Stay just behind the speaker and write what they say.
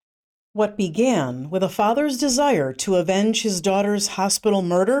What began with a father's desire to avenge his daughter's hospital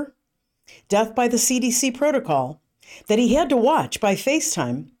murder, death by the CDC protocol, that he had to watch by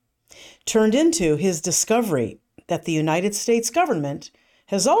FaceTime, turned into his discovery that the United States government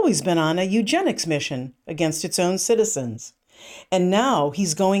has always been on a eugenics mission against its own citizens. And now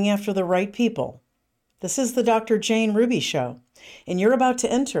he's going after the right people. This is the Dr. Jane Ruby Show, and you're about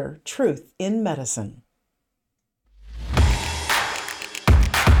to enter Truth in Medicine.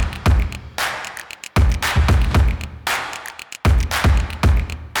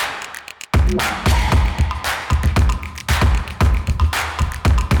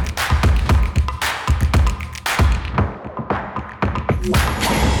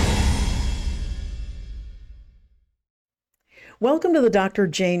 Welcome to the Dr.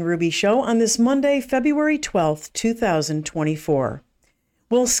 Jane Ruby Show on this Monday, February 12th, 2024.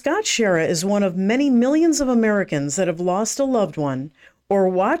 Well, Scott Schara is one of many millions of Americans that have lost a loved one or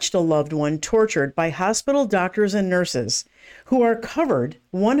watched a loved one tortured by hospital doctors and nurses who are covered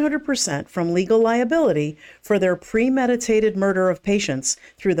 100% from legal liability for their premeditated murder of patients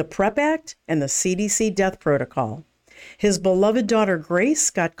through the PrEP Act and the CDC death protocol. His beloved daughter, Grace,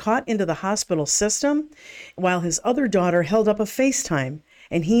 got caught into the hospital system while his other daughter held up a FaceTime,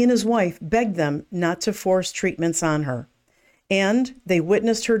 and he and his wife begged them not to force treatments on her. And they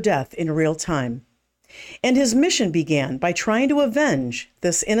witnessed her death in real time. And his mission began by trying to avenge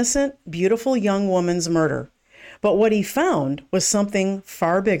this innocent, beautiful young woman's murder. But what he found was something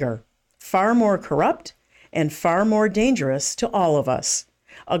far bigger, far more corrupt, and far more dangerous to all of us.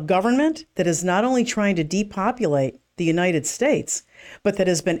 A government that is not only trying to depopulate the United States, but that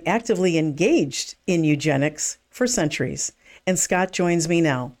has been actively engaged in eugenics for centuries. And Scott joins me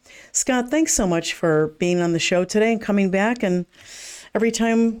now. Scott, thanks so much for being on the show today and coming back. And every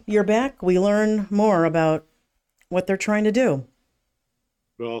time you're back, we learn more about what they're trying to do.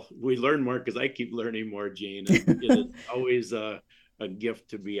 Well, we learn more because I keep learning more, Jane. And it is always a gift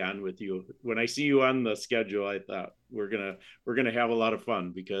to be on with you. When I see you on the schedule, I thought we're gonna have a lot of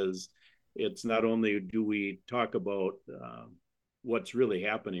fun because it's not only do we talk about what's really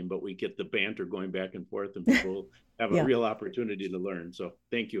happening, but we get the banter going back and forth, and people have a Yeah. real opportunity to learn. So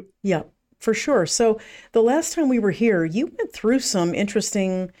thank you. Yeah, for sure. So the last time we were here, you went through some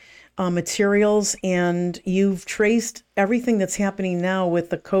interesting materials, and you've traced everything that's happening now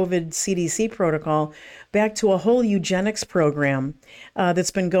with the COVID CDC protocol back to a whole eugenics program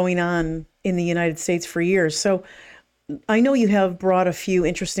that's been going on in the United States for years. So I know you have brought a few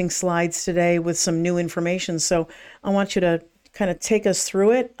interesting slides today with some new information. So I want you to kind of take us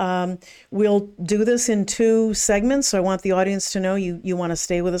through it. We'll do this in two segments. So I want the audience to know you want to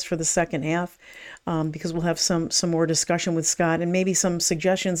stay with us for the second half because we'll have some more discussion with Scott and maybe some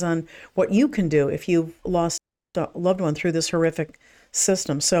suggestions on what you can do if you've lost a loved one through this horrific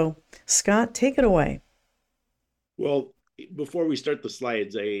system. So Scott, take it away. Well, before we start the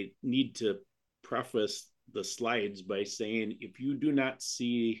slides, I need to preface the slides by saying if you do not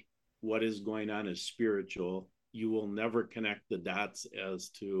see what is going on as spiritual, you will never connect the dots as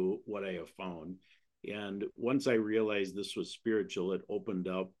to what I have found. And once I realized this was spiritual, it opened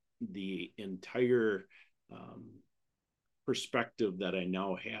up the entire um, perspective that I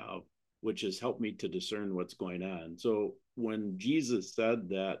now have, which has helped me to discern what's going on. So when Jesus said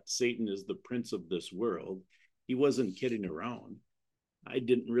that Satan is the prince of this world, he wasn't kidding around. I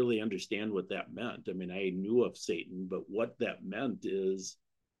didn't really understand what that meant. I mean, I knew of Satan, but what that meant is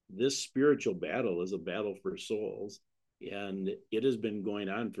this spiritual battle is a battle for souls, and it has been going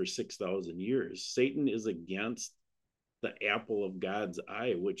on for 6,000 years. Satan is against the apple of God's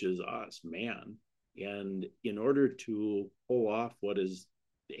eye, which is us, man. And in order to pull off what has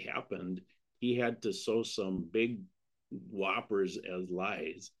happened, he had to sow some big whoppers as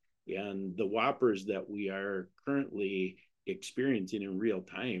lies. And the whoppers that we are currently experiencing in real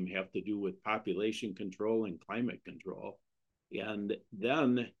time have to do with population control and climate control. And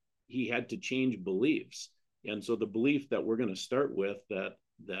then he had to change beliefs. And so the belief that we're going to start with that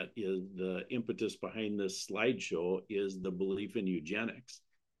is the impetus behind this slideshow is the belief in eugenics.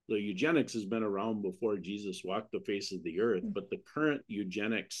 So eugenics has been around before Jesus walked the face of the earth, but the current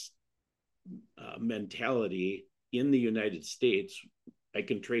eugenics mentality in the United States, I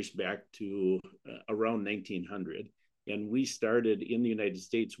can trace back to around 1900. And we started in the United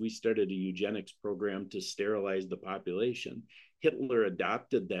States, we started a eugenics program to sterilize the population. Hitler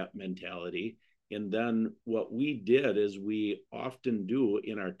adopted that mentality. And then what we did, as we often do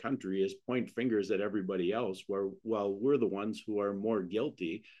in our country, is point fingers at everybody else, while we're the ones who are more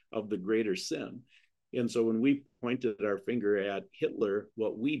guilty of the greater sin. And so when we pointed our finger at Hitler,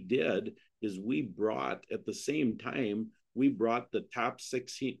 what we did is we brought, at the same time, we brought the top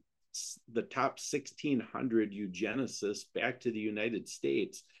the top 1,600 eugenicists back to the United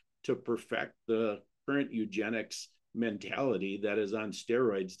States to perfect the current eugenics mentality that is on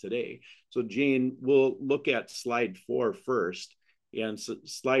steroids today. So Jane, we'll look at slide 4 first. And so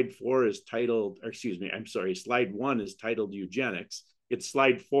slide 4 is titled, or excuse me, I'm sorry, slide 1 is titled eugenics. It's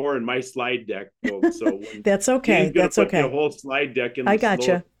slide 4 in my slide deck, folks. So when That's okay. Jane's going to That's put the okay. whole slide deck in I the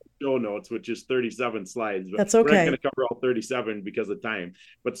gotcha. show notes, which is 37 slides, but That's we're not going okay. to cover all 37 because of time.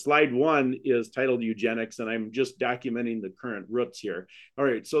 But slide 1 is titled eugenics, and I'm just documenting the current roots here. All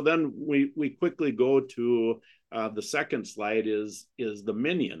right, so then we quickly go to the second slide is the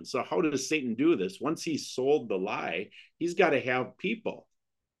minion. So how does Satan do this? Once he's sold the lie, he's got to have people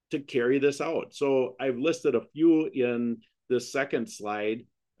to carry this out. So I've listed a few in this second slide.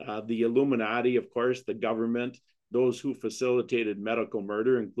 The Illuminati, of course, the government, those who facilitated medical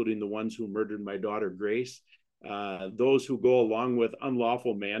murder, including the ones who murdered my daughter, Grace, those who go along with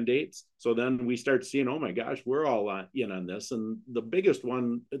unlawful mandates. So then we start seeing, oh my gosh, we're all in on this. And the biggest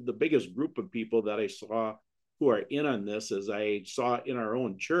group of people that I saw who are in on this, as I saw in our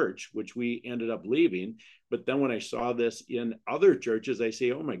own church, which we ended up leaving. But then when I saw this in other churches, I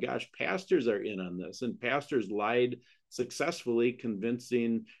say, oh my gosh, pastors are in on this. And pastors lied successfully,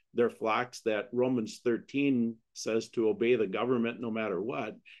 convincing their flocks that Romans 13 says to obey the government no matter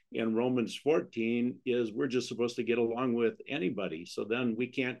what. And Romans 14 is we're just supposed to get along with anybody. So then we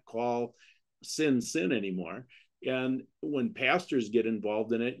can't call sin anymore. And when pastors get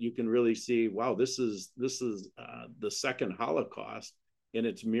involved in it, you can really see, wow, this is the second Holocaust, and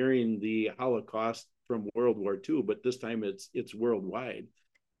it's mirroring the Holocaust from World War II, but this time it's worldwide.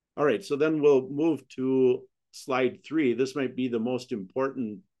 All right, so then we'll move to slide 3. This might be the most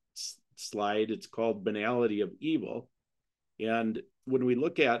important slide. It's called banality of evil. And when we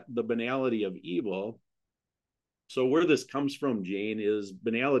look at the banality of evil, so where this comes from, Jane, is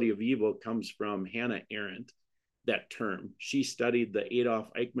banality of evil comes from Hannah Arendt, that term. She studied the Adolf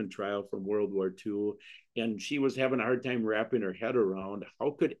Eichmann trial from World War II, and she was having a hard time wrapping her head around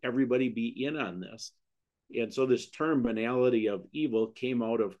how could everybody be in on this? And so this term banality of evil came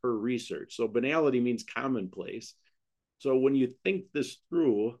out of her research. So banality means commonplace. So when you think this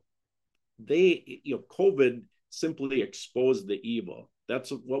through, COVID simply exposed the evil. That's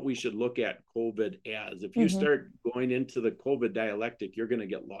what we should look at COVID as. If you start going into the COVID dialectic, you're going to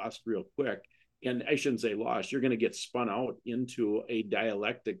get lost real quick. And I shouldn't say lost, you're going to get spun out into a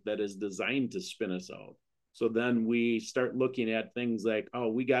dialectic that is designed to spin us out. So then we start looking at things like, oh,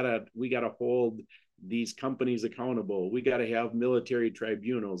 we gotta hold these companies accountable. We got to have military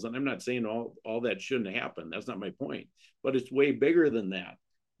tribunals. And I'm not saying all that shouldn't happen. That's not my point. But it's way bigger than that.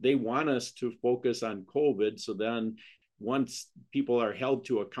 They want us to focus on COVID. So then once people are held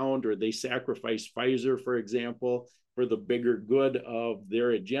to account, or they sacrifice Pfizer, for example, for the bigger good of their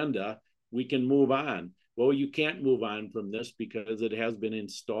agenda, we can move on. Well, you can't move on from this because it has been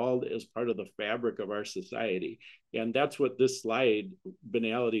installed as part of the fabric of our society. And that's what this slide,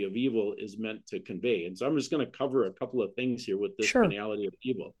 banality of evil, is meant to convey. And so I'm just going to cover a couple of things here with this banality of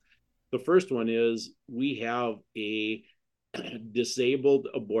evil. The first one is we have a disabled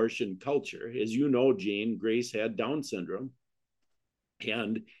abortion culture. As you know, Jane, Grace had Down syndrome.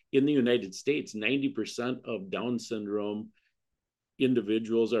 And in the United States, 90% of Down syndrome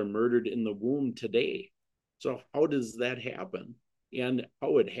individuals are murdered in the womb today. So how does that happen? And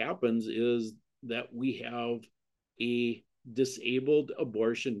how it happens is that we have a disabled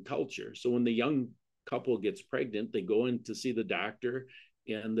abortion culture. So when the young couple gets pregnant, they go in to see the doctor,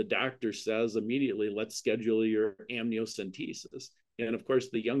 and the doctor says immediately, let's schedule your amniocentesis. And of course,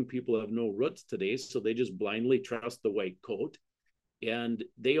 the young people have no roots today, so they just blindly trust the white coat, and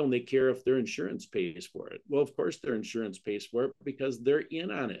they only care if their insurance pays for it. Well, of course, their insurance pays for it because they're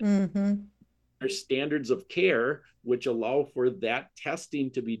in on it. There's standards of care which allow for that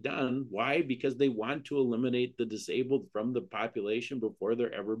testing to be done. Why? Because they want to eliminate the disabled from the population before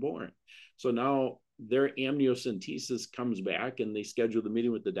they're ever born. So now their amniocentesis comes back, and they schedule the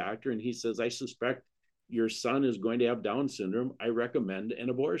meeting with the doctor, and he says, I suspect your son is going to have Down syndrome. I recommend an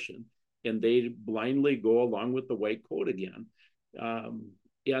abortion. And they blindly go along with the white coat again.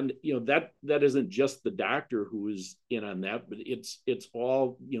 And that isn't just the doctor who is in on that, but it's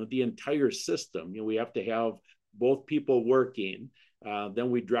all, the entire system. We have to have both people working.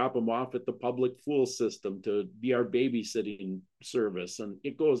 Then we drop them off at the public pool system to be our babysitting service, and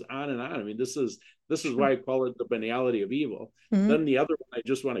it goes on and on. I mean, this is why I call it the banality of evil. Then the other one I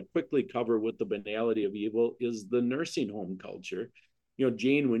just want to quickly cover with the banality of evil is the nursing home culture.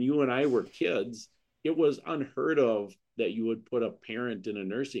 Jane, when you and I were kids, it was unheard of that you would put a parent in a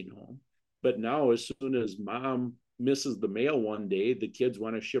nursing home. But now, as soon as mom misses the mail one day, the kids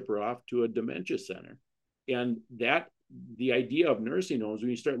want to ship her off to a dementia center. And that the idea of nursing homes, when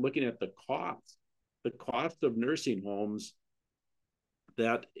you start looking at the cost of nursing homes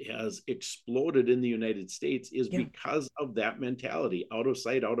that has exploded in the United States is Yeah. because of that mentality, out of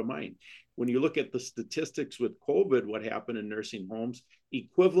sight, out of mind. When you look at the statistics with COVID, what happened in nursing homes,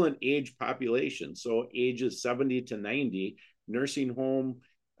 equivalent age population, so ages 70 to 90, nursing home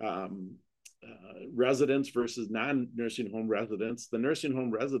residents versus non-nursing home residents, the nursing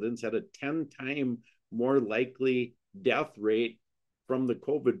home residents had a 10-time more likely death rate from the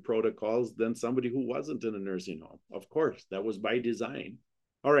COVID protocols than somebody who wasn't in a nursing home. Of course, that was by design.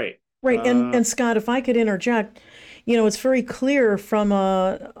 All right. Right. And Scott, if I could interject, it's very clear from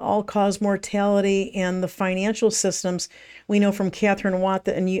all-cause mortality and the financial systems. We know from Catherine Watt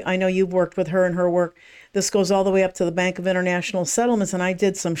that, and I know you've worked with her and her work. This goes all the way up to the Bank of International Settlements, and I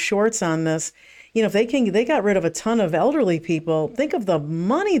did some shorts on this. If they got rid of a ton of elderly people, think of the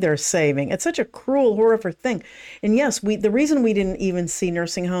money they're saving. It's such a cruel, horrific thing. And yes, the reason we didn't even see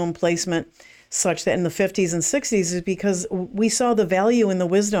nursing home placement such that in the 50s and 60s is because we saw the value and the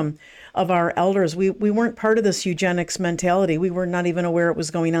wisdom of our elders. We weren't part of this eugenics mentality. We were not even aware it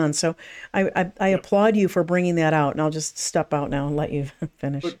was going on. So I applaud you for bringing that out, and I'll just step out now and let you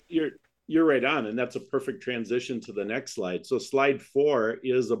finish. But you're right on, and that's a perfect transition to the next slide. So slide 4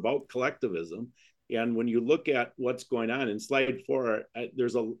 is about collectivism. And when you look at what's going on in slide 4,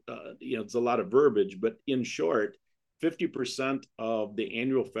 there's it's a lot of verbiage, but in short, 50% of the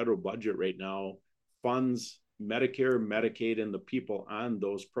annual federal budget right now funds Medicare, Medicaid, and the people on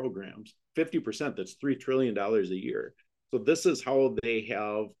those programs. 50%, that's $3 trillion a year. So this is how they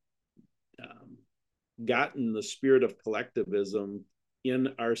have gotten the spirit of collectivism in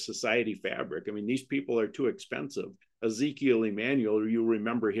our society fabric. I mean, these people are too expensive. Ezekiel Emanuel, you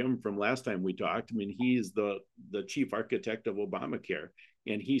remember him from last time we talked. I mean, he's the chief architect of Obamacare.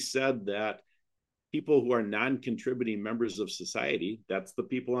 And he said that people who are non-contributing members of society, that's the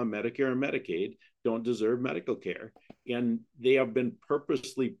people on Medicare and Medicaid, don't deserve medical care. And they have been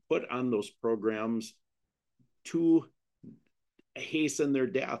purposely put on those programs to hasten their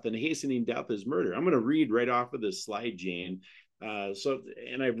death, and hastening death is murder. I'm going to read right off of this slide, Jane.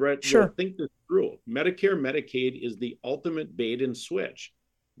 And I've read, sure. Think this through. Medicare, Medicaid is the ultimate bait and switch.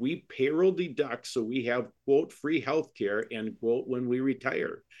 We payroll deduct so we have, quote, free health care, end quote, when we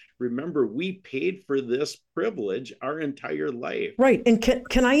retire. Remember, we paid for this privilege our entire life. Right. And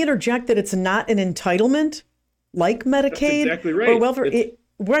can I interject that it's not an entitlement like Medicaid? That's exactly right. Or welfare.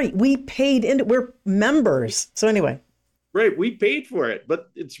 Right. We paid into, we're members. So anyway. Right. We paid for it, but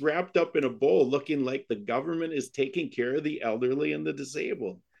it's wrapped up in a bowl looking like the government is taking care of the elderly and the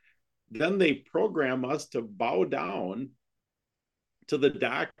disabled. Then they program us to bow down to the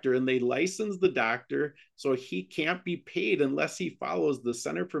doctor, and they license the doctor so he can't be paid unless he follows the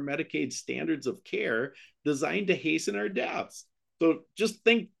Center for Medicaid standards of care designed to hasten our deaths. So just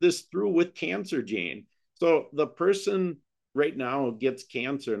think this through with cancer, Jane. So the person right now gets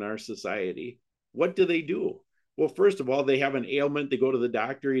cancer in our society. What do? Well, first of all, they have an ailment. They go to the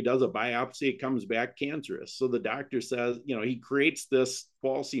doctor. He does a biopsy. It comes back cancerous. So the doctor says, he creates this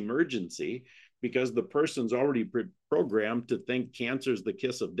false emergency because the person's already programmed to think cancer is the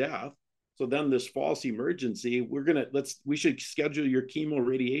kiss of death. So then this false emergency, we should schedule your chemo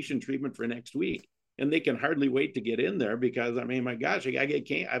radiation treatment for next week. And they can hardly wait to get in there because, I mean, my gosh,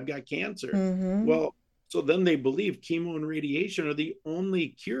 I've got cancer. Mm-hmm. Well, so then they believe chemo and radiation are the only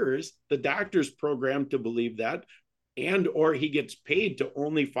cures. The doctor's programmed to believe that, or he gets paid to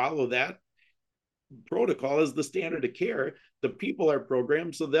only follow that protocol as the standard of care. The people are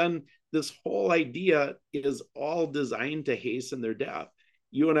programmed. So then this whole idea is all designed to hasten their death.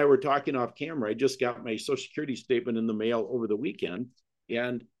 You and I were talking off camera. I just got my Social Security statement in the mail over the weekend,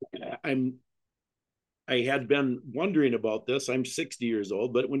 and I had been wondering about this. I'm 60 years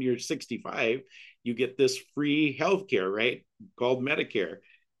old, but when you're 65, you get this free healthcare, right? Called Medicare.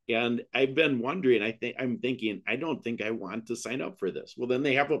 And I've been wondering, I'm thinking, I don't think I want to sign up for this. Well, then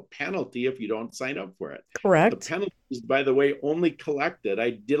they have a penalty if you don't sign up for it. Correct. The penalty is, by the way, only collected. I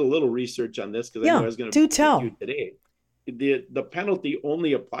did a little research on this because I knew I was going to do tell you today. The penalty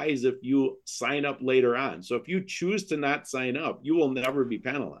only applies if you sign up later on. So if you choose to not sign up, you will never be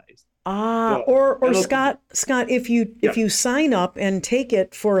penalized. Or Scott, if you sign up and take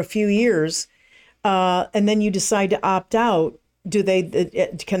it for a few years, and then you decide to opt out,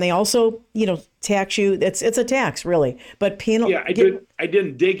 can they also, tax you? It's a tax, really, but penal. Yeah, I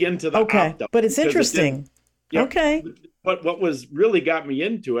didn't dig into the okay, opt-out, but it's interesting. Okay. But what was really got me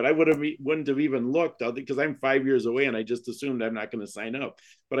into it, I wouldn't have even looked because I'm 5 years away and I just assumed I'm not going to sign up.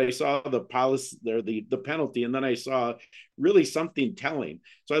 But I saw the policy there, the penalty, and then I saw really something telling.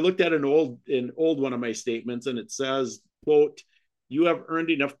 So I looked at an old one of my statements, and it says, "quote, you have earned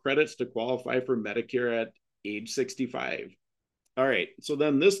enough credits to qualify for Medicare at age 65." All right. So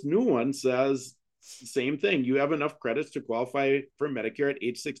then this new one says same thing. You have enough credits to qualify for Medicare at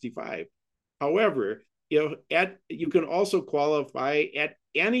age 65. However, you can also qualify at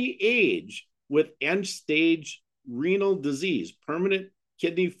any age with end stage renal disease, permanent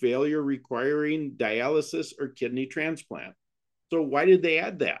kidney failure requiring dialysis or kidney transplant. So why did they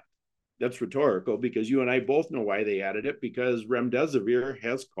add that? That's rhetorical because you and I both know why they added it, because remdesivir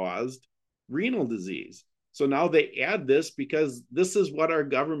has caused renal disease. So now they add this because this is what our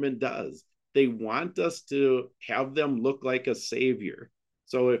government does. They want us to have them look like a savior.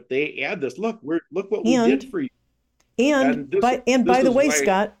 So if they add this, look what we did And for you. and And this by and this by the is way,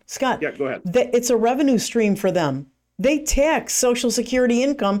 why. Scott, Yeah, go ahead. it's a revenue stream for them. They tax Social Security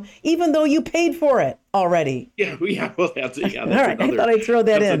income even though you paid for it already. Yeah. Well, All that's right, I another thought I'd throw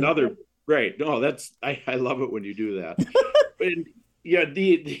that that's in. another right. No, I love it when you do that. And yeah,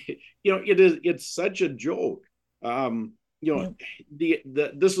 it's such a joke. Um, you know, Yeah.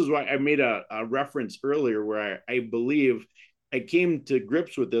 this is why I made a reference earlier where I believe I came to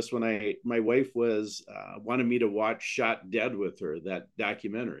grips with this when my wife was wanted me to watch Shot Dead with her, that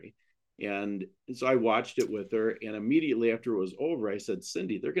documentary. And so I watched it with her, and immediately after it was over, I said,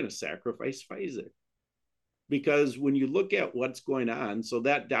 Cindy, they're going to sacrifice Pfizer. Because when you look at what's going on, so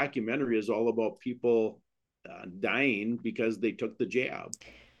that documentary is all about people dying because they took the jab,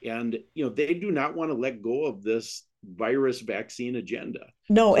 and they do not want to let go of this virus vaccine agenda.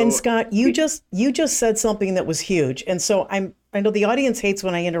 No, and So Scott, you just said something that was huge. And so I know the audience hates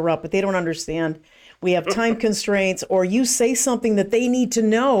when I interrupt, but they don't understand. We have time constraints, or you say something that they need to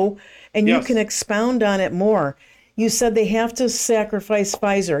know and you can yes, expound on it more. You said they have to sacrifice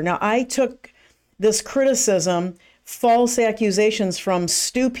Pfizer. Now, I took this criticism, false accusations from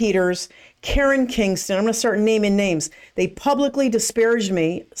Stu Peters, Karen Kingston. I'm going to start naming names. They publicly disparaged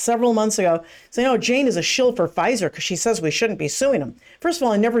me several months ago, saying, "Oh, Jane is a shill for Pfizer because she says we shouldn't be suing them." First of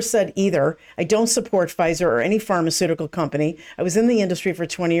all, I never said either. I don't support Pfizer or any pharmaceutical company. I was in the industry for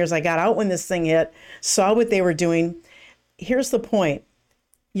 20 years. I got out when this thing hit, saw what they were doing. Here's the point.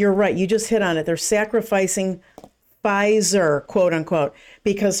 You're right. You just hit on it. They're sacrificing Pfizer, quote unquote,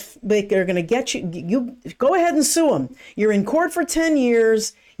 because they're going to get you. You go ahead and sue them. You're in court for 10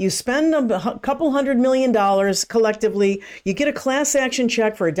 years. You spend a couple $100 million collectively. You get a class action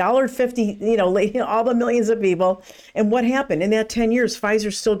check for $1.50, all the millions of people. And what happened? In that 10 years,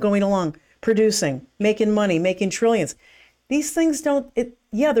 Pfizer's still going along, producing, making money, making trillions. These things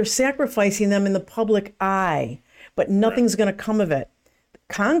yeah, they're sacrificing them in the public eye, but correct. nothing's going to come of it.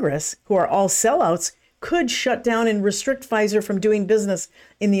 Congress, who are all sellouts, could shut down and restrict Pfizer from doing business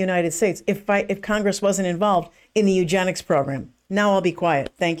in the United States if Congress wasn't involved in the eugenics program. Now I'll be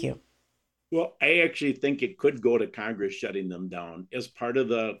quiet. Thank you. Well, I actually think it could go to Congress shutting them down as part of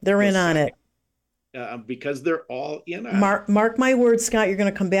They're the in on side, it. because they're all in on it. Mark my words, Scott, you're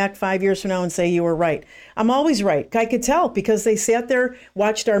going to come back 5 years from now and say you were right. I'm always right. I could tell because they sat there,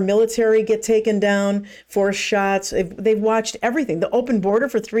 watched our military get taken down, forced shots. They've watched everything. The open border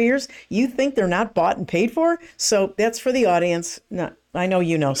for 3 years. You think they're not bought and paid for? So that's for the audience. No, I know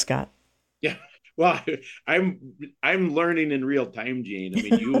you know, Scott. Yeah. Well, I'm learning in real time, Gene. I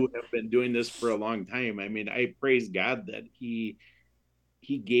mean, you have been doing this for a long time. I mean, I praise God that he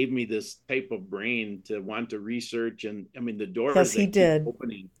gave me this type of brain to want to research, and I mean the Yes, doors he that keep did.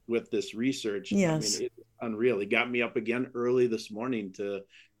 opening with this research. I mean, Yes. it's unreal. He got me up again early this morning to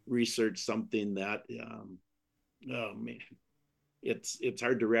research something that oh man, it's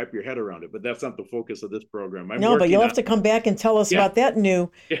hard to wrap your head around it, but that's not the focus of this program. I'm No, but working you'll on have to come back and tell us yeah, about that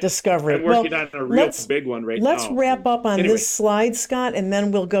new yeah, discovery. I'm Well, working on a real let's big one right let's now. wrap up on Anyway, this slide, Scott, and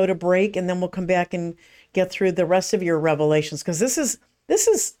then we'll go to break, and then we'll come back and get through the rest of your revelations because this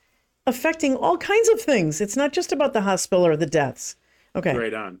is affecting all kinds of things. It's not just about the hospital or the deaths. Okay.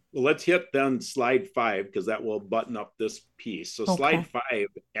 right on. Well, let's hit then slide 5 because that will button up this piece. So slide Okay. 5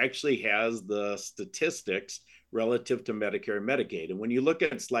 actually has the statistics relative to Medicare and Medicaid. And when you look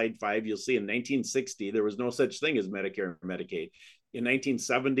at slide 5, you'll see in 1960 there was no such thing as Medicare and Medicaid. In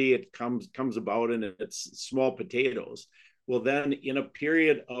 1970 it comes about and it's small potatoes. Well, then in a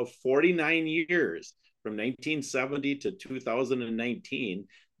period of 49 years from 1970 to 2019,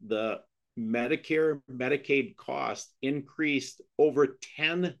 the Medicare, Medicaid cost increased over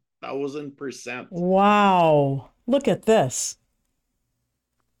 10,000%. Wow. Look at this.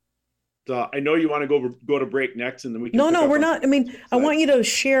 So I know you want to go to break next, and then we can No, pick no, up we're on not. I mean, I side. want you to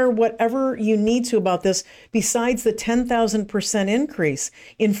share whatever you need to about this besides the 10,000% increase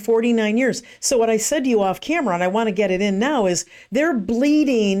in 49 years. So, what I said to you off camera, and I want to get it in now, is they're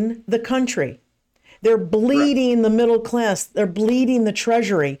bleeding the country. They're Correct. bleeding the middle class. They're bleeding the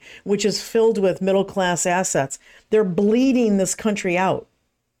treasury, which is filled with middle class assets. They're bleeding this country out.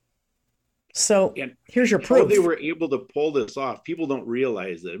 So, And here's your how they proof. were able to pull this off, people don't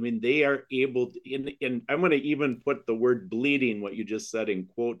realize it. I mean, they are able to, and I'm going to even put the word bleeding, what you just said, in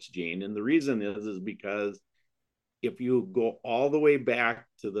quotes, Jane. And the reason is because if you go all the way back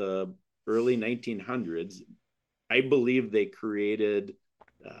to the early 1900s, I believe they created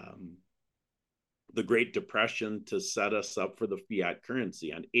um, the Great Depression to set us up for the fiat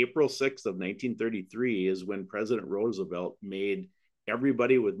currency. On April 6th of 1933 is when President Roosevelt made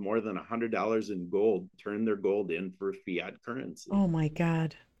everybody with more than $100 in gold turn their gold in for fiat currency. Oh my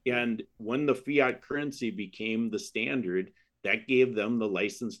God. And when the fiat currency became the standard, that gave them the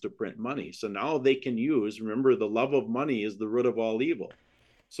license to print money. So now they can use, remember, the love of money is the root of all evil.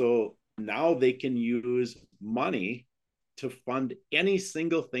 So now they can use money to fund any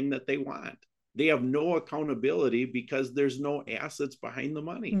single thing that they want. They have no accountability because there's no assets behind the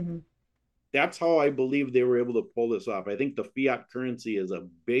money. Mm-hmm. That's how I believe they were able to pull this off. I think the fiat currency is a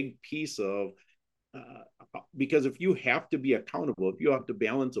big piece of because if you have to be accountable, if you have to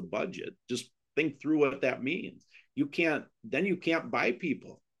balance a budget, just think through what that means. You can't buy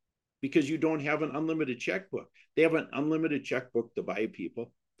people because you don't have an unlimited checkbook. They have an unlimited checkbook to buy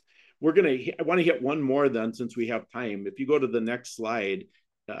people. I want to hit one more then since we have time. If you go to the next slide,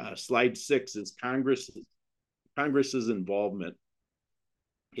 slide 6 is Congress's involvement.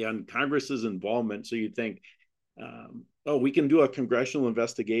 And Congress's involvement, so you think, oh, we can do a congressional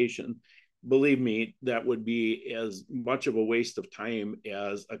investigation. Believe me, that would be as much of a waste of time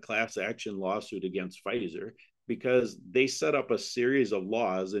as a class action lawsuit against Pfizer, because they set up a series of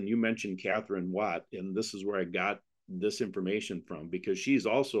laws. And you mentioned Catherine Watt, and this is where I got this information from, because she's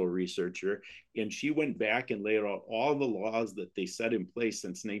also a researcher, and she went back and laid out all the laws that they set in place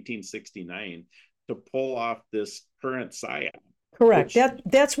since 1969 to pull off this current PSYOP. Correct. Which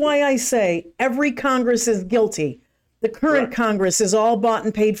That's why I say every Congress is guilty. The current correct. Congress is all bought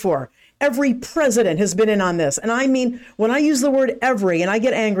and paid for. Every president has been in on this. And I mean, when I use the word every, and I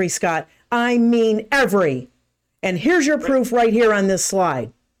get angry, Scott, I mean every. And here's your Right. proof right here on this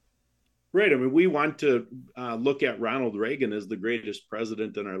slide. Right. I mean, we want to look at Ronald Reagan as the greatest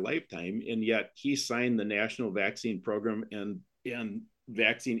president in our lifetime, and yet he signed the National Vaccine Program and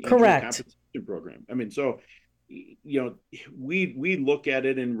Vaccine Injury Correct. Compensation Program. I mean, so we look at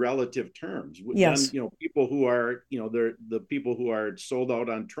it in relative terms. Then Yes. people who are they're the people who are sold out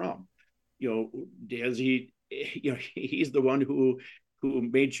on Trump. As he's the one who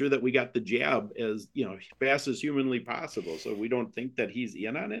made sure that we got the jab as fast as humanly possible. So we don't think that he's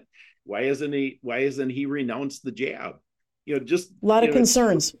in on it. Why isn't he renounced the jab? Just A lot of it's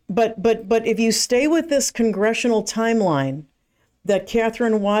concerns. But if you stay with this congressional timeline that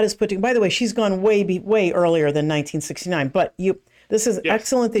Catherine Watt is putting, by the way, she's gone way earlier than 1969, but this is yes,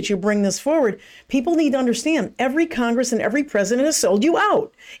 excellent that you bring this forward. People need to understand every Congress and every president has sold you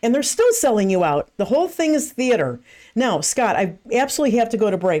out, and they're still selling you out. The whole thing is theater. Now, Scott, I absolutely have to go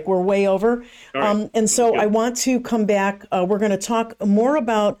to break. We're way over. all right, And so I good. want to come back. We're going to talk more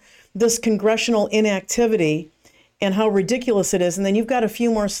about this congressional inactivity and how ridiculous it is. And then you've got a few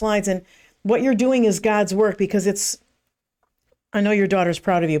more slides. And what you're doing is God's work, because I know your daughter's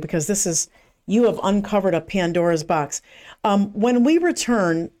proud of you, because you have uncovered a Pandora's box. When we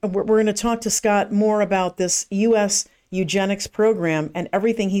return, we're going to talk to Scott more about this U.S. eugenics program and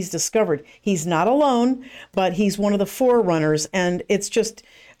everything he's discovered. He's not alone, but he's one of the forerunners, and it just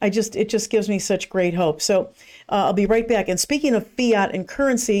gives me such great hope. So I'll be right back. And speaking of fiat and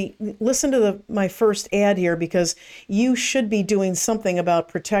currency, listen to my first ad here, because you should be doing something about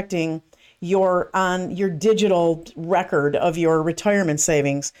protecting your digital record of your retirement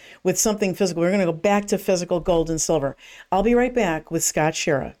savings with something physical. We're going to go back to physical gold and silver. I'll be right back with Scott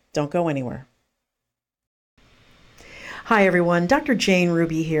Schara. Don't go anywhere. Hi, everyone. Dr. Jane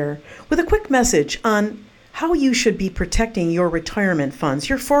Ruby here with a quick message on how you should be protecting your retirement funds,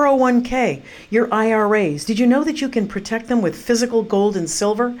 your 401k, your IRAs. Did you know that you can protect them with physical gold and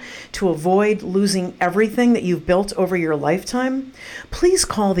silver to avoid losing everything that you've built over your lifetime? Please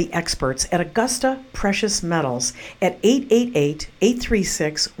call the experts at Augusta Precious Metals at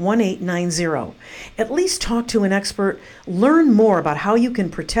 888-836-1890. At least talk to an expert, learn more about how you can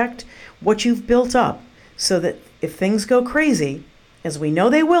protect what you've built up so that if things go crazy, as we know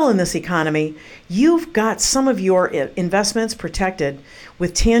they will in this economy, you've got some of your investments protected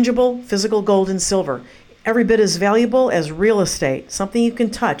with tangible physical gold and silver. Every bit as valuable as real estate, something you can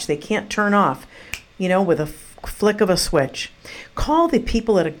touch, they can't turn off, with a flick of a switch. Call the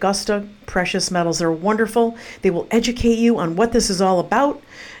people at Augusta Precious Metals. They're wonderful. They will educate you on what this is all about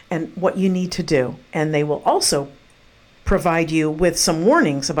and what you need to do. And they will also provide you with some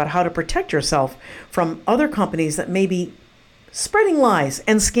warnings about how to protect yourself from other companies that may be spreading lies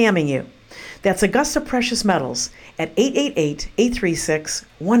and scamming you. That's Augusta Precious Metals at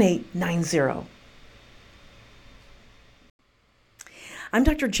 888-836-1890. I'm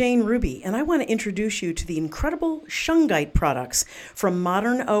Dr. Jane Ruby, and I want to introduce you to the incredible shungite products from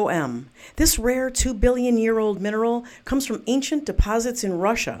Modern OM. This rare 2 billion year old mineral comes from ancient deposits in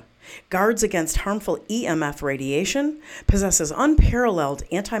Russia, guards against harmful EMF radiation, possesses unparalleled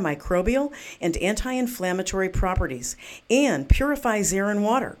antimicrobial and anti-inflammatory properties, and purifies air and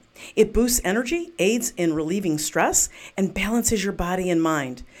water. It boosts energy, aids in relieving stress, and balances your body and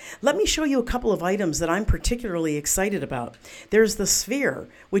mind. Let me show you a couple of items that I'm particularly excited about. There's the sphere,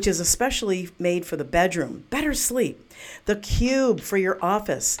 which is especially made for the bedroom. Better sleep. The cube for your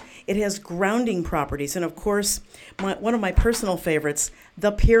office. It has grounding properties. And of course, one of my personal favorites,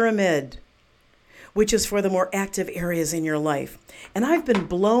 the pyramid, which is for the more active areas in your life. And I've been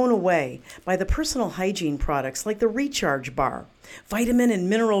blown away by the personal hygiene products like the Recharge Bar. Vitamin and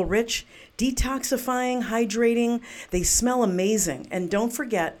mineral rich, detoxifying, hydrating. They smell amazing. And don't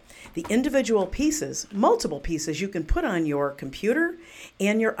forget the individual pieces, multiple pieces you can put on your computer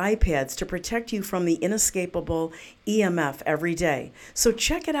and your iPads to protect you from the inescapable EMF every day. So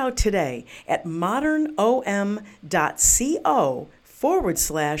check it out today at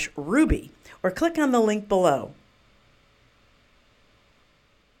modernom.co/Ruby or click on the link below.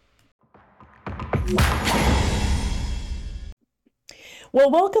 Well,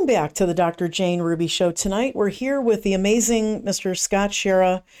 welcome back to the Dr. Jane Ruby Show. Tonight, we're here with the amazing Mr. Scott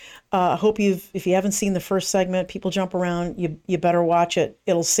Schara. Hope if you haven't seen the first segment, people jump around. You better watch it.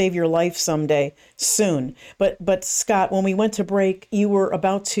 It'll save your life someday, soon. But Scott, when we went to break, you want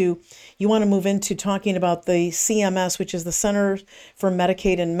to move into talking about the CMS, which is the Center for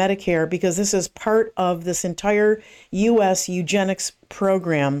Medicaid and Medicare, because this is part of this entire U.S. Eugenics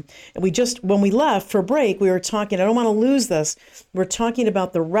program. And when we left for break, we were talking, I don't want to lose this, we're talking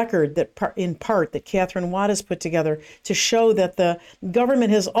about the record that Catherine Watt has put together to show that the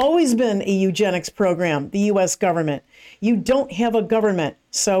government has always been a eugenics program, the U.S. government. You don't have a government.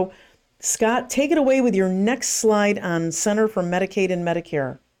 So, Scott, take it away with your next slide on Center for Medicaid and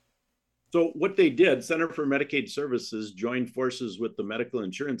Medicare. So what they did, Center for Medicaid Services joined forces with the medical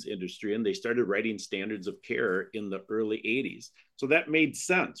insurance industry, and they started writing standards of care in the early 80s. So that made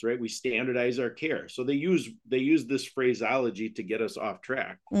sense, right? We standardize our care. So they use this phraseology to get us off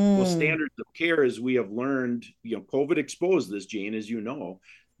track. Well, standards of care, as we have learned, COVID exposed this, Jane, as you know,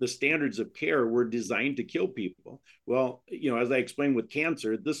 the standards of care were designed to kill people. Well, as I explained with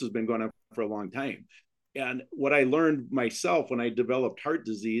cancer, this has been going on for a long time. And what I learned myself when I developed heart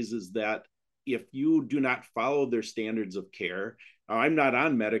disease is that if you do not follow their standards of care, I'm not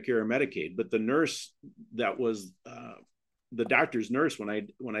on Medicare or Medicaid, but the nurse that was the doctor's nurse when I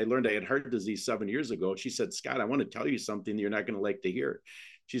learned I had heart disease 7 years ago, she said, Scott, I want to tell you something you're not going to like to hear.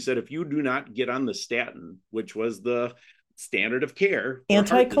 She said, if you do not get on the statin, which was the standard of care,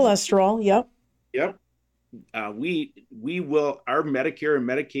 anti-cholesterol, yep. We will, our Medicare and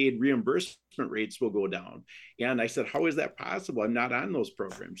Medicaid reimbursement rates will go down. And I said, how is that possible? I'm not on those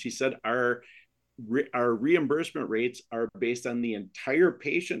programs. She said, our reimbursement rates are based on the entire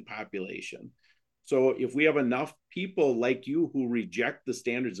patient population. So if we have enough people like you who reject the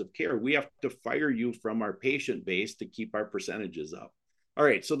standards of care, we have to fire you from our patient base to keep our percentages up. All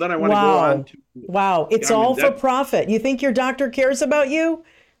right. So then I want to go on to. Wow. It's all for profit. You think your doctor cares about you?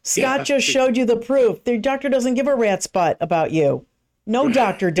 Scott just showed you the proof. The doctor doesn't give a rat's butt about you. No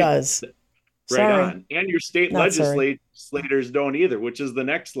doctor does. Right on. And your state legislators don't either, which is the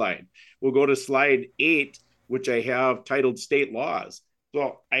next slide. We'll go to slide 8, which I have titled State Laws.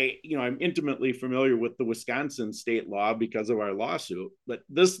 So I'm intimately familiar with the Wisconsin state law because of our lawsuit, but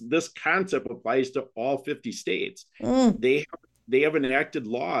this concept applies to all 50 states. They have enacted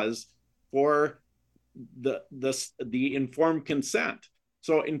laws for the informed consent.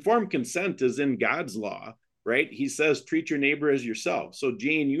 So informed consent is in God's law, right? He says, treat your neighbor as yourself. So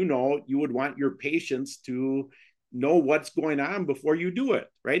Jane, you would want your patients to know what's going on before you do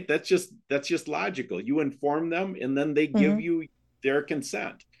it, right? That's just logical. You inform them and then they give you their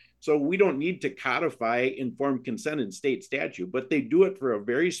consent. So we don't need to codify informed consent in state statute, but they do it for a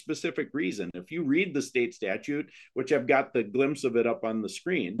very specific reason. If you read the state statute, which I've got the glimpse of it up on the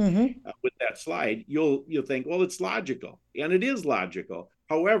screen with that slide, you'll think, well, it's logical, and it is logical.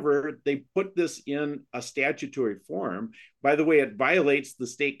 However, they put this in a statutory form. By the way, it violates the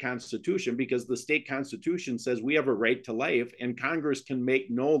state constitution because the state constitution says we have a right to life, and Congress can make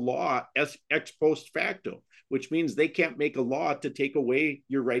no law ex post facto, which means they can't make a law to take away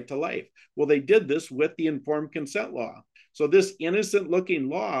your right to life. Well, they did this with the informed consent law. So this innocent looking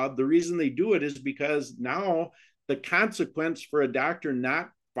law, the reason they do it is because now the consequence for a doctor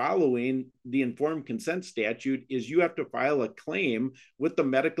not following the informed consent statute is you have to file a claim with the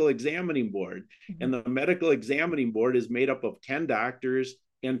medical examining board. And the medical examining board is made up of 10 doctors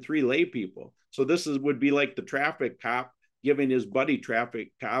and 3 lay people. So this would be like the traffic cop giving his buddy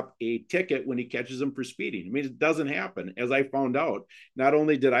traffic cop a ticket when he catches him for speeding. I mean, it doesn't happen. As I found out, not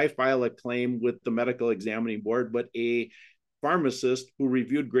only did I file a claim with the medical examining board, but a pharmacist who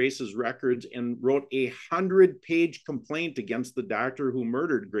reviewed Grace's records and wrote a 100-page complaint against the doctor who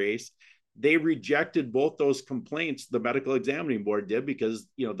murdered Grace. They rejected both those complaints, the medical examining board did, because,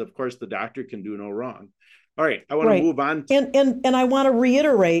 of course, the doctor can do no wrong. All right, I want to move on. And I want to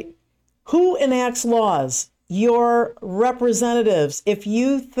reiterate, who enacts laws? Your representatives. If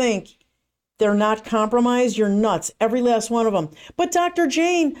you think they're not compromised, you're nuts, every last one of them. But Dr.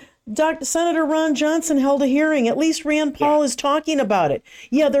 Jane, Senator Ron Johnson held a hearing. At least Rand Paul is talking about it.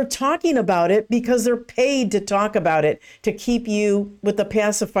 Yeah, they're talking about it because they're paid to talk about it, to keep you with the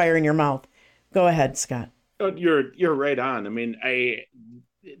pacifier in your mouth. Go ahead, Scott. Oh, you're right on. I mean,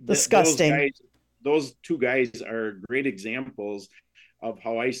 disgusting. Those 2 guys are great examples of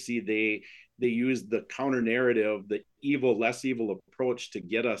how I see they use the counter narrative, the evil, less evil approach to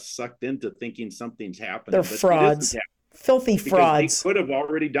get us sucked into thinking something's happening. They're frauds. Filthy frauds. They could have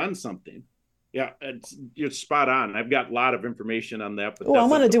already done something. Yeah, you're spot on. I've got a lot of information on that. But I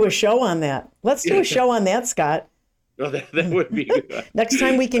want to do a show on that. Let's do a show on that, Scott. Oh, that would be good. Next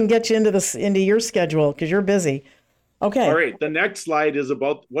time we can get you into your schedule because you're busy. Okay. All right. The next slide is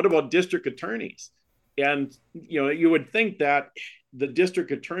what about district attorneys? And you would think that the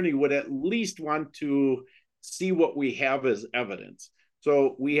district attorney would at least want to see what we have as evidence.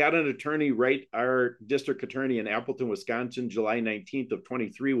 So we had an attorney write our district attorney in Appleton, Wisconsin, July 19th of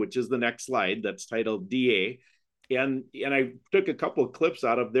 23, which is the next slide that's titled DA. And I took a couple of clips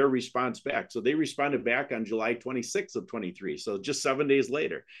out of their response back. So they responded back on July 26th of 23. So just 7 days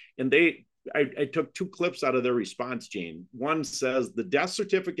later. And I took 2 clips out of their response, Jane. One says the death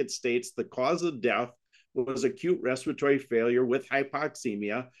certificate states the cause of death was acute respiratory failure with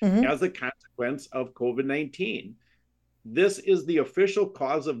hypoxemia as a consequence of COVID-19. This is the official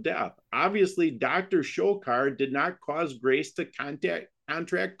cause of death. Obviously, Dr. Shokar did not cause Grace to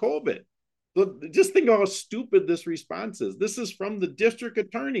contract COVID. So just think how stupid this response is. This is from the district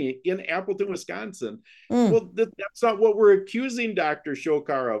attorney in Appleton, Wisconsin. Well, that's not what we're accusing Dr.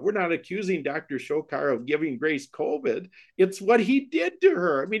 Shokar of. We're not accusing Dr. Shokar of giving Grace COVID. It's what he did to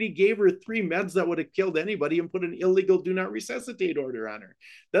her. I mean, he gave her 3 meds that would have killed anybody and put an illegal do not resuscitate order on her.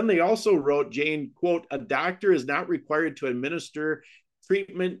 Then they also wrote, Jane, quote, a doctor is not required to administer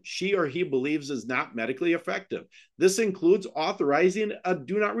treatment she or he believes is not medically effective. This includes authorizing a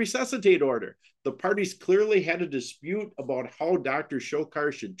do not resuscitate order. The parties clearly had a dispute about how Dr.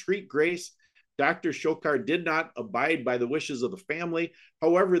 Shokar should treat Grace. Dr. Shokar did not abide by the wishes of the family.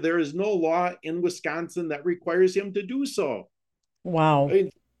 However, there is no law in Wisconsin that requires him to do so. Wow. I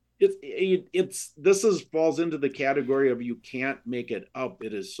mean, this falls into the category of you can't make it up.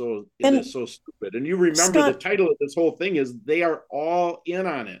 It is so stupid. And you remember, Scott, the title of this whole thing is they are all in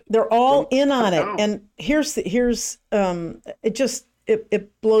on it. They're all in on it. And here's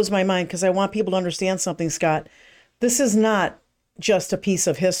it blows my mind because I want people to understand something, Scott. This is not just a piece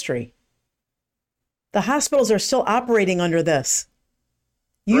of history. The hospitals are still operating under this.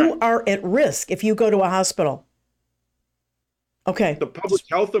 You are at risk if you go to a hospital. Okay. The public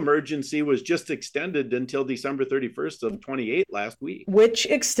health emergency was just extended until December 31st of 28 last week. Which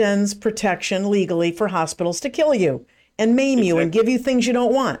extends protection legally for hospitals to kill you and maim you and give you things you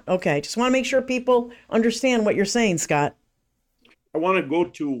don't want. Okay. Just want to make sure people understand what you're saying, Scott. I want to go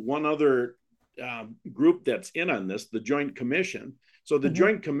to one other group that's in on this, the Joint Commission. So the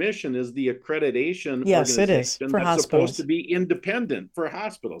Joint Commission is the accreditation organization it is, for that's hospitals. Supposed to be independent for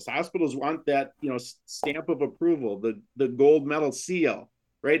hospitals. Hospitals want that, stamp of approval, the gold medal seal,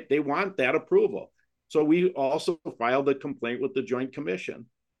 right? They want that approval. So we also filed a complaint with the Joint Commission.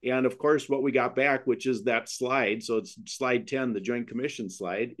 And of course, what we got back, which is that slide, so it's slide 10, the Joint Commission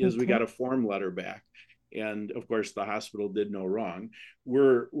slide, is we got a form letter back. And of course, the hospital did no wrong.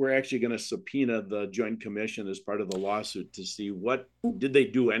 We're we're actually going to subpoena the Joint Commission as part of the lawsuit to see what did they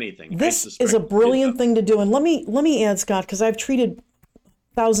do anything. This is a brilliant thing to do. And let me add, Scott, because I've treated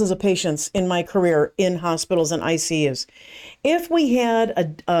thousands of patients in my career in hospitals and ICUs. If we had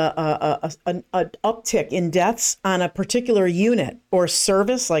an uptick in deaths on a particular unit or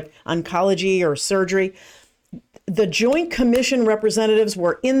service, like oncology or surgery, the Joint Commission representatives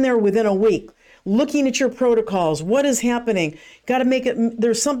were in there within a week, looking at your protocols. What is happening? Got to make it,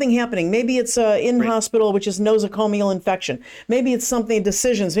 there's something happening. Maybe it's in Right. hospital, which is nosocomial infection. Maybe it's something,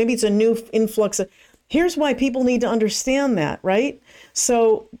 decisions. Maybe it's a new influx. Here's why people need to understand that, right?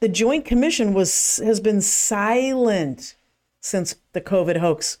 So the Joint Commission has been silent since the COVID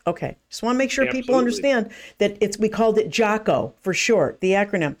hoax. Okay, just want to make sure people Absolutely. understand that we called it JOCO for short, the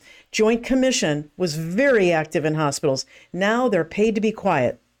acronym. Joint Commission was very active in hospitals. Now they're paid to be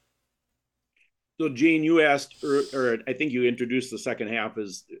quiet. So, Gene, you asked, or I think you introduced the second half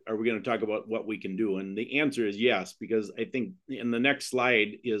is, are we going to talk about what we can do? And the answer is yes, because I think in the next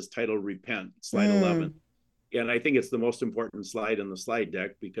slide is titled Repent, slide 11. And I think it's the most important slide in the slide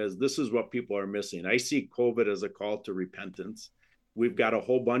deck because this is what people are missing. I see COVID as a call to repentance. We've got a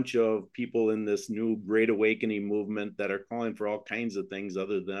whole bunch of people in this new Great Awakening movement that are calling for all kinds of things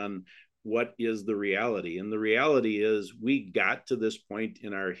other than what is the reality. And the reality is we got to this point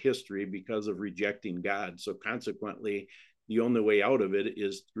in our history because of rejecting God. So consequently, the only way out of it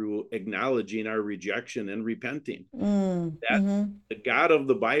is through acknowledging our rejection and repenting. That the God of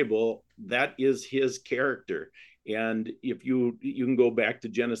the Bible, that is his character. And if you can go back to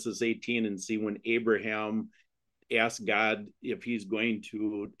Genesis 18 and see when Abraham asked God if he's going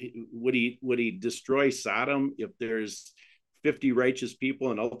to, would he destroy Sodom if there's 50 righteous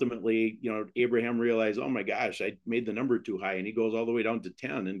people, and ultimately, Abraham realized, oh my gosh, I made the number too high, and he goes all the way down to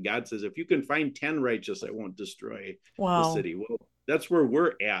 10, and God says, if you can find 10 righteous, I won't destroy the Wow. city. Well, that's where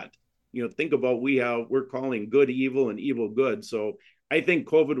we're at. Think about we're calling good evil and evil good. So I think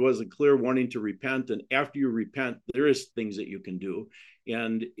COVID was a clear warning to repent, and after you repent, there is things that you can do.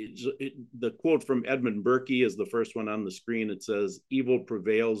 And the quote from Edmund Burke is the first one on the screen. It says, evil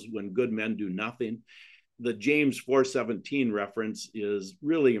prevails when good men do nothing. The James 4:17 reference is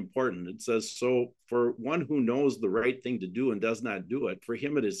really important. It says, so for one who knows the right thing to do and does not do it, for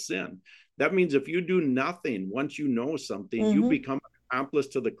him it is sin. That means if you do nothing, once you know something, you become an accomplice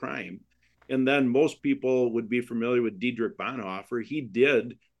to the crime. And then most people would be familiar with Dietrich Bonhoeffer. He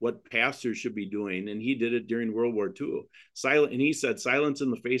did what pastors should be doing, and he did it during World War II. And he said, silence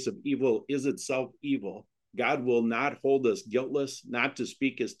in the face of evil is itself evil. God will not hold us guiltless. Not to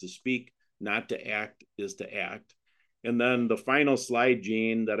speak is to speak. Not to act is to act. And then the final slide,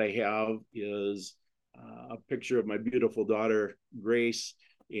 Gene, that I have is a picture of my beautiful daughter, Grace.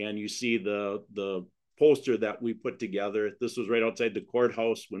 And you see the poster that we put together. This was right outside the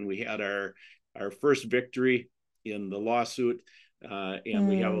courthouse when we had our first victory in the lawsuit. And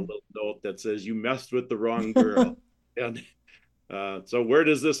we have a little note that says, you messed with the wrong girl. And so where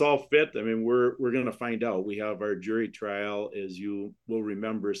does this all fit? I mean, we're going to find out. We have our jury trial, as you will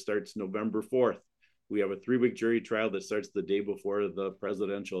remember, starts November 4th. We have a 3-week jury trial that starts the day before the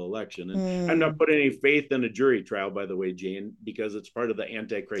presidential election. And I'm not putting any faith in a jury trial, by the way, Jane, because it's part of the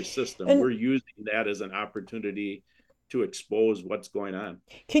Antichrist system. And We're using that as an opportunity to expose what's going on.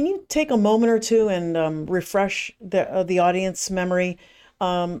 can you take a moment or two and refresh the audience memory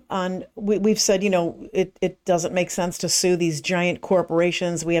on we've said, it doesn't make sense to sue these giant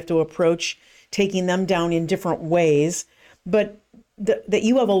corporations. We have to approach taking them down in different ways. But that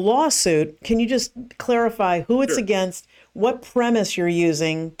you have a lawsuit, can you just clarify who it's Sure. against, what premise you're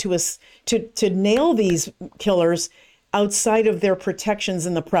using to nail these killers outside of their protections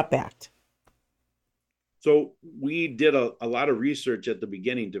in the PrEP Act? So we did a lot of research at the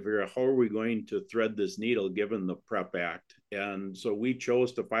beginning to figure out how are we going to thread this needle given the PrEP Act. And so we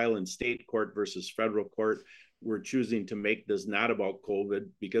chose to file in state court versus federal court. We're choosing to make this not about COVID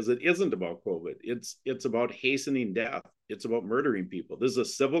because it isn't about COVID. It's about hastening death. It's about murdering people. This is a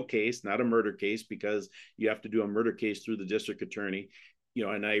civil case, not a murder case, because you have to do a murder case through the district attorney.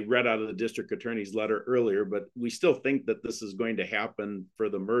 And I read out of the district attorney's letter earlier, but we still think that this is going to happen for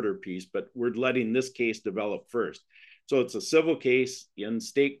the murder piece, but we're letting this case develop first. So it's a civil case in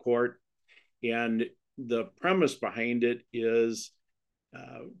state court. And the premise behind it is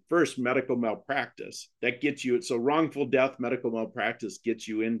first, medical malpractice. That gets you, so wrongful death, medical malpractice gets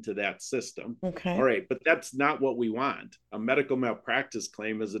you into that system. Okay. All right, but that's not what we want. A medical malpractice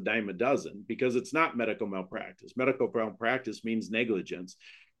claim is a dime a dozen because it's not medical malpractice. Medical malpractice means negligence.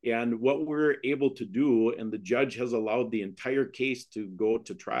 And what we're able to do, and the judge has allowed the entire case to go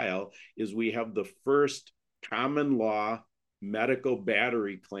to trial, is we have the first common law medical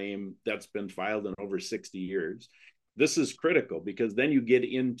battery claim that's been filed in over 60 years. This is critical because then you get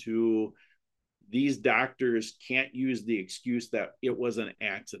into these doctors can't use the excuse that it was an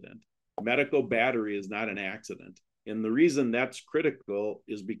accident. Medical battery is not an accident. And the reason that's critical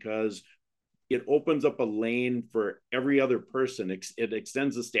is because it opens up a lane for every other person. It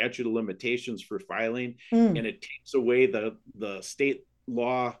extends the statute of limitations for filing, and it takes away the state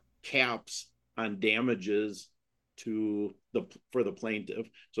law caps on damages for the plaintiff.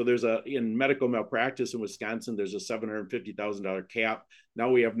 So there's in medical malpractice in Wisconsin, there's a $750,000 cap. Now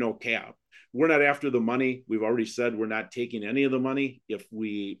we have no cap. We're not after the money. We've already said we're not taking any of the money if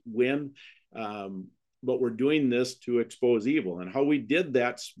we win. But we're doing this to expose evil. And how we did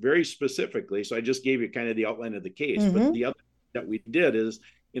that very specifically, so I just gave you kind of the outline of the case, but the other that we did is,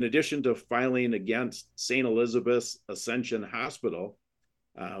 in addition to filing against St. Elizabeth's Ascension Hospital,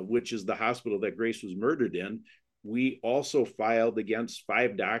 which is the hospital that Grace was murdered in, we also filed against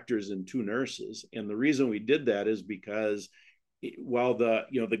 5 doctors and 2 nurses. And the reason we did that is because while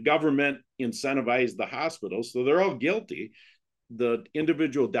the government incentivized the hospital, so they're all guilty, the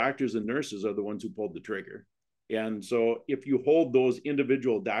individual doctors and nurses are the ones who pulled the trigger. And so if you hold those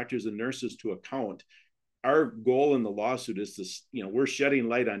individual doctors and nurses to account, our goal in the lawsuit is to, we're shedding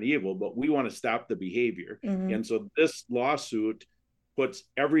light on evil, but we want to stop the behavior. And so this lawsuit puts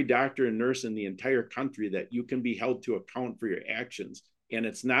every doctor and nurse in the entire country that you can be held to account for your actions. And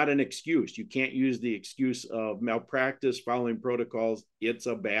it's not an excuse. You can't use the excuse of malpractice, following protocols. It's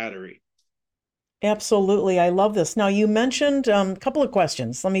a battery. Absolutely. I love this. Now, you mentioned a couple of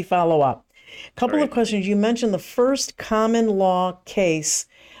questions. Let me follow up. A couple of questions. You mentioned the first common law case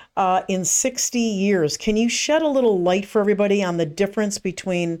in 60 years. Can you shed a little light for everybody on the difference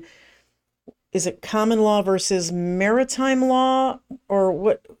between, is it common law versus maritime law, or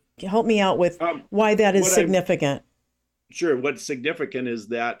what? Help me out with why that is significant. Sure. What's significant is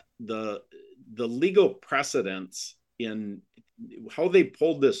that the legal precedents in how they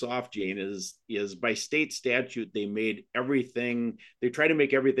pulled this off, Jane, is by state statute, they try to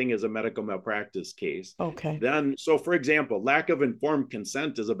make everything as a medical malpractice case. Okay. Then, so for example, lack of informed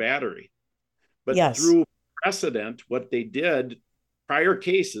consent is a battery. But through precedent, what they did, prior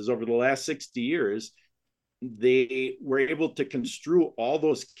cases over the last 60 years, they were able to construe all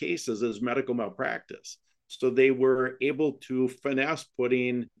those cases as medical malpractice. So they were able to finesse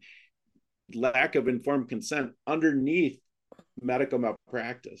putting lack of informed consent underneath medical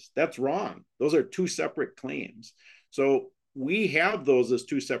malpractice. That's wrong. Those are 2 separate claims. So we have those as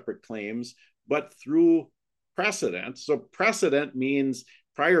 2 separate claims, but through precedent. So precedent means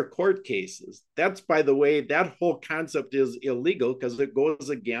prior court cases. That's, by the way, that whole concept is illegal because it goes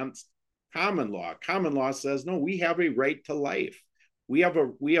against common law. Common law says, no, we have a right to life. We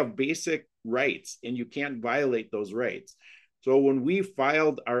have basic rights, and you can't violate those rights. So when we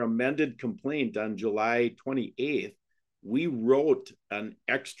filed our amended complaint on July 28th, we wrote an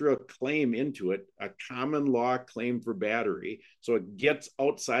extra claim into it, a common law claim for battery. So it gets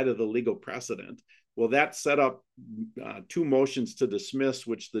outside of the legal precedent. Well, that set up 2 motions to dismiss,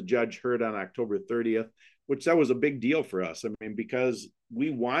 which the judge heard on October 30th, which that was a big deal for us. I mean, because we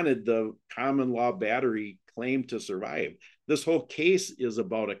wanted the common law battery claim to survive. This whole case is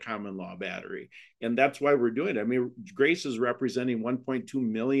about a common law battery. And that's why we're doing it. I mean, Grace is representing 1.2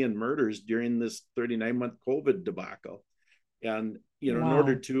 million murders during this 39-month COVID debacle. And, in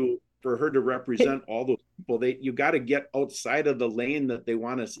order for her to represent all those people, you got to get outside of the lane that they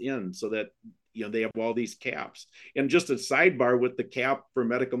want us in, so that, they have all these caps. And just a sidebar with the cap for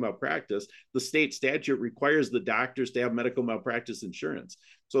medical malpractice, the state statute requires the doctors to have medical malpractice insurance.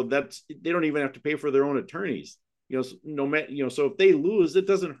 So they don't even have to pay for their own attorneys. So if they lose, it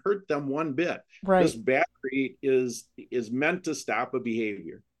doesn't hurt them one bit. Right. This battery is meant to stop a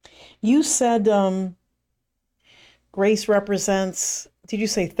behavior. You said Grace represents, did you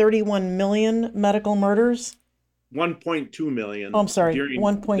say 31 million medical murders? 1.2 million. Oh, I'm sorry,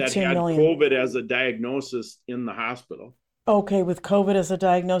 1.2 million. COVID as a diagnosis in the hospital. Okay, with COVID as a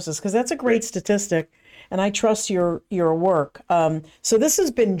diagnosis, because that's a great statistic, and I trust your work. So this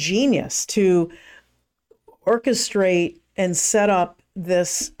has been genius to orchestrate and set up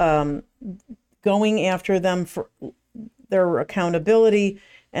this, going after them for their accountability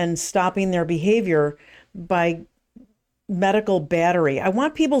and stopping their behavior by medical battery. I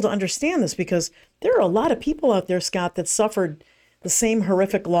want people to understand this, because there are a lot of people out there, Scott, that suffered the same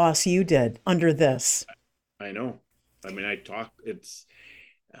horrific loss you did under this. I know. I mean,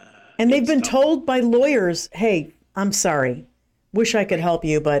 and they've been told by lawyers, hey, I'm sorry, wish I could help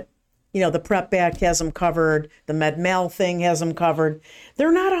you, but the PrEP Act has them covered. The Med-Mal thing has them covered.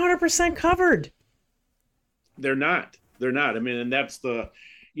 They're not 100% covered. They're not. They're not. I mean, and that's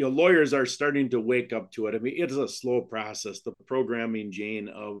lawyers are starting to wake up to it. I mean, it is a slow process, the programming, Jane,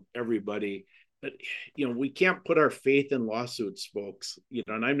 of everybody. But, we can't put our faith in lawsuits, folks,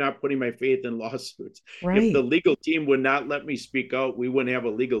 and I'm not putting my faith in lawsuits. If the Right. legal team would not let me speak out, we wouldn't have a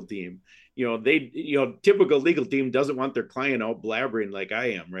legal team. Typical legal team doesn't want their client out blabbering like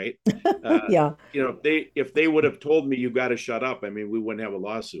I am, right? Yeah. If they would have told me you got to shut up, I mean, we wouldn't have a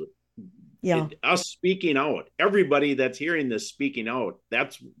lawsuit. Yeah. Us speaking out, everybody that's hearing this speaking out,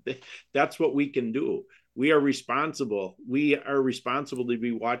 that's what we can do. We are responsible to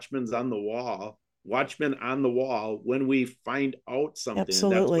be watchmen on the wall when we find out something. And that's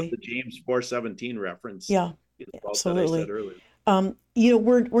what Absolutely. the James 4:17 reference Yeah. is about that I said Absolutely. earlier.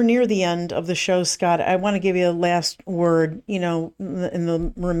 We're near the end of the show, Scott. I want to give you a last word, in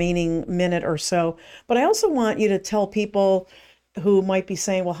the remaining minute or so. But I also want you to tell people who might be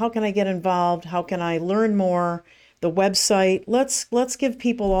saying, "Well, how can I get involved? How can I learn more?" The website. Let's give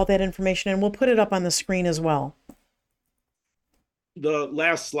people all that information, and we'll put it up on the screen as well. The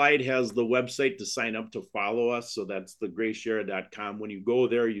last slide has the website to sign up to follow us. So that's thegraceshare.com. When you go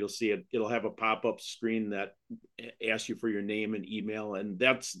there, you'll see it. It'll have a pop-up screen that asks you for your name and email. And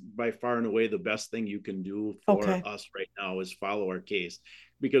that's by far and away the best thing you can do for Okay. us right now is follow our case,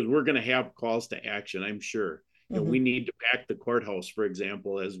 because we're going to have calls to action, I'm sure. We Hmm. need to pack the courthouse, for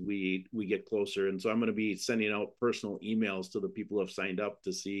example, as we get closer. And so I'm going to be sending out personal emails to the people who have signed up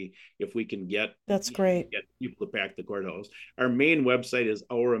to see if we can get That's great. people to pack the courthouse. Our main website is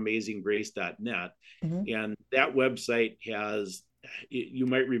ouramazinggrace.net. Hmm. And that website has, you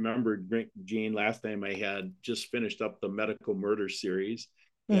might remember, Gene, last time I had just finished up the medical murder series.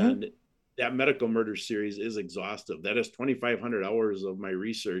 Hmm. And that medical murder series is exhaustive. That has 2,500 hours of my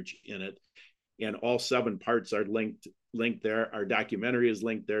research in it, and all 7 parts are linked there. Our documentary is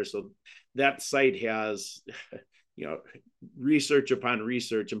linked there. So that site has research upon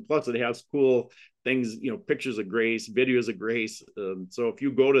research, and plus it has cool things, pictures of Grace, videos of Grace. So if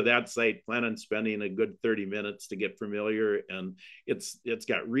you go to that site, plan on spending a good 30 minutes to get familiar, and it's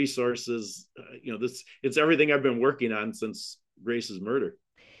got resources. It's everything I've been working on since Grace's murder.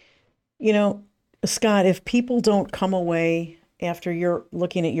 You know, Scott, if people don't come away after you're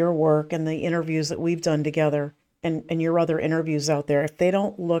looking at your work and the interviews that we've done together and your other interviews out there, if they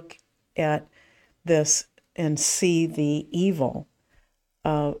don't look at this and see the evil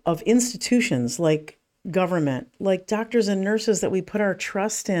of institutions like government, like doctors and nurses that we put our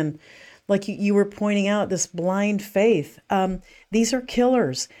trust in, like you were pointing out, this blind faith. These are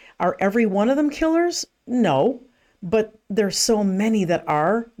killers. Are every one of them killers? No, but there's so many that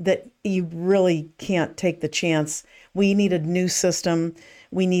are that you really can't take the chance. We need a new system.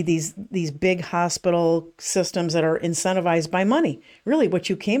 We need these big hospital systems that are incentivized by money. Really, what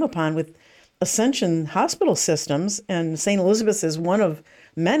you came upon with Ascension hospital systems, and St. Elizabeth's is one of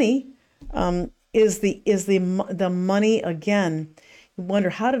many, is the money again. You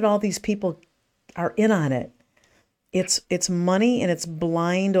wonder how did all these people are in on it. It's money and it's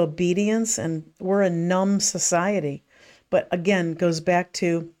blind obedience, and we're a numb society. But again, goes back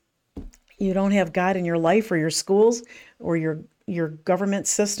to you don't have God in your life or your schools or your government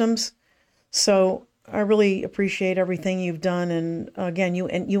systems. So I really appreciate everything you've done, and again, you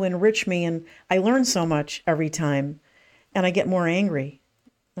enrich me, and I learn so much every time, and I get more angry.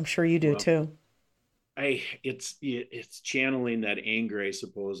 I'm sure you do Well, too. it's channeling that anger, I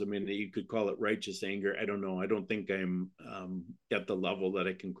suppose. I mean, you could call it righteous anger. I don't know. I don't think I'm at the level that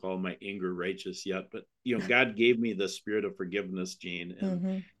I can call my anger righteous yet. But God gave me the spirit of forgiveness, Gene, and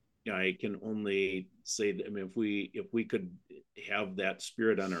Hmm. I can only say that. I mean, if we could have that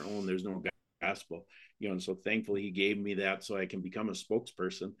spirit on our own, there's no gospel. And so thankfully He gave me that so I can become a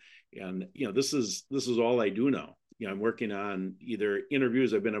spokesperson. And this is all I do now. I'm working on either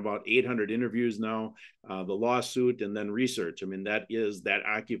interviews. I've been about 800 interviews now, the lawsuit, and then research. I mean, that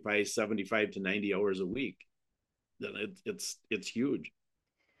occupies 75 to 90 hours a week. Then it's huge.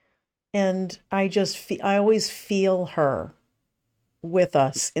 And I always feel her with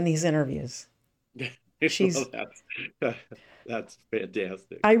us in these interviews. Well, She's, that's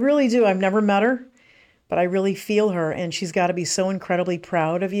fantastic. I really do. I've never met her, but I really feel her, and she's got to be so incredibly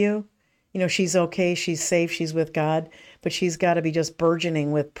proud of you. She's okay, she's safe, she's with God, but she's got to be just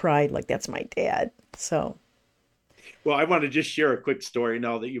burgeoning with pride, like that's my dad. So, Well, I want to just share a quick story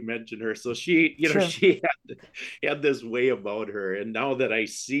now that you mentioned her. So she, sure. she had this way about her. And now that I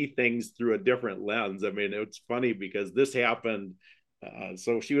see things through a different lens, I mean, it's funny because this happened.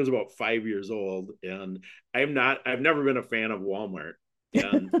 So she was about 5 years old, and I've never been a fan of Walmart,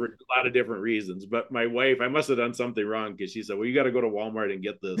 and for a lot of different reasons. But my wife, I must have done something wrong, because she said, "Well, you got to go to Walmart and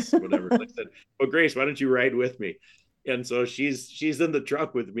get this, whatever." And I said, "Well, Grace, why don't you ride with me?" And so she's in the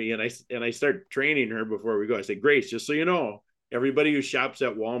truck with me, and I start training her before we go. I say, Grace, just so you know, everybody who shops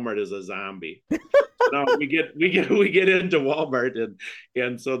at Walmart is a zombie. So now we get into Walmart,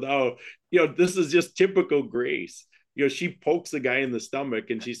 and so now, this is just typical Grace. She pokes the guy in the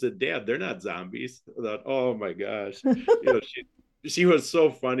stomach, and she said, Dad, they're not zombies. I thought, oh my gosh. She was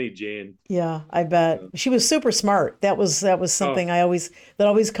so funny, Jane. Yeah, I bet. She was super smart. That was Oh, something that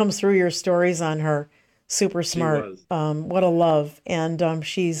always comes through your stories on her. Super she smart. was. What a love. And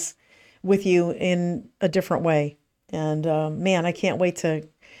she's with you in a different way. And man, I can't wait to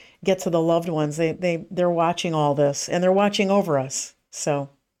get to the loved ones. They're watching all this and they're watching over us. So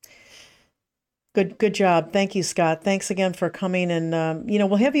good job. Thank you, Scott. Thanks again for coming. And,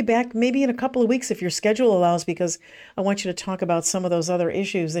 we'll have you back maybe in a couple of weeks if your schedule allows, because I want you to talk about some of those other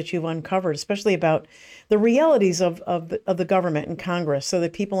issues that you've uncovered, especially about the realities of the government and Congress, so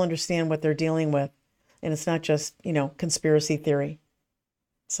that people understand what they're dealing with. And it's not just, conspiracy theory.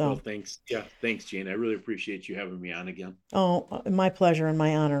 Well, So, thanks. Yeah, thanks, Jane. I really appreciate you having me on again. oh, my pleasure and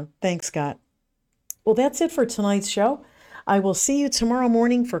my honor. Thanks, Scott. Well, that's it for tonight's show. I will see you tomorrow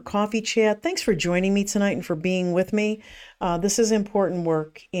morning for coffee chat. Thanks for joining me tonight and for being with me. This is important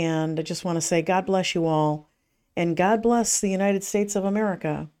work, and I just want to say God bless you all, and God bless the United States of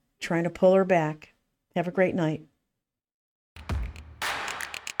America, trying to pull her back. Have a great night.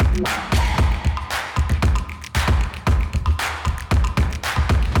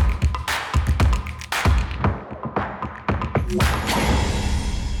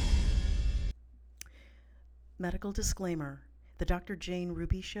 Medical disclaimer. The Dr. Jane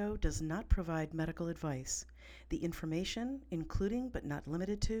Ruby Show does not provide medical advice. The information, including but not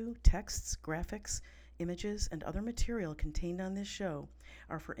limited to texts, graphics, images, and other material contained on this show,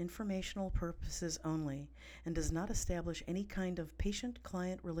 are for informational purposes only and does not establish any kind of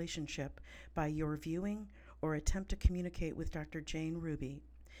patient-client relationship by your viewing or attempt to communicate with Dr. Jane Ruby.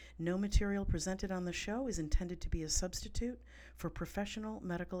 No material presented on the show is intended to be a substitute for professional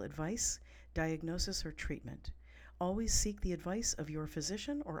medical advice, diagnosis, or treatment. Always seek the advice of your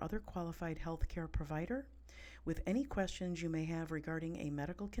physician or other qualified healthcare provider with any questions you may have regarding a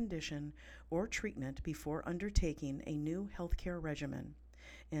medical condition or treatment before undertaking a new healthcare regimen.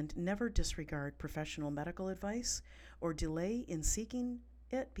 And never disregard professional medical advice or delay in seeking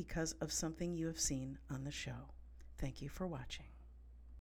it because of something you have seen on the show. Thank you for watching.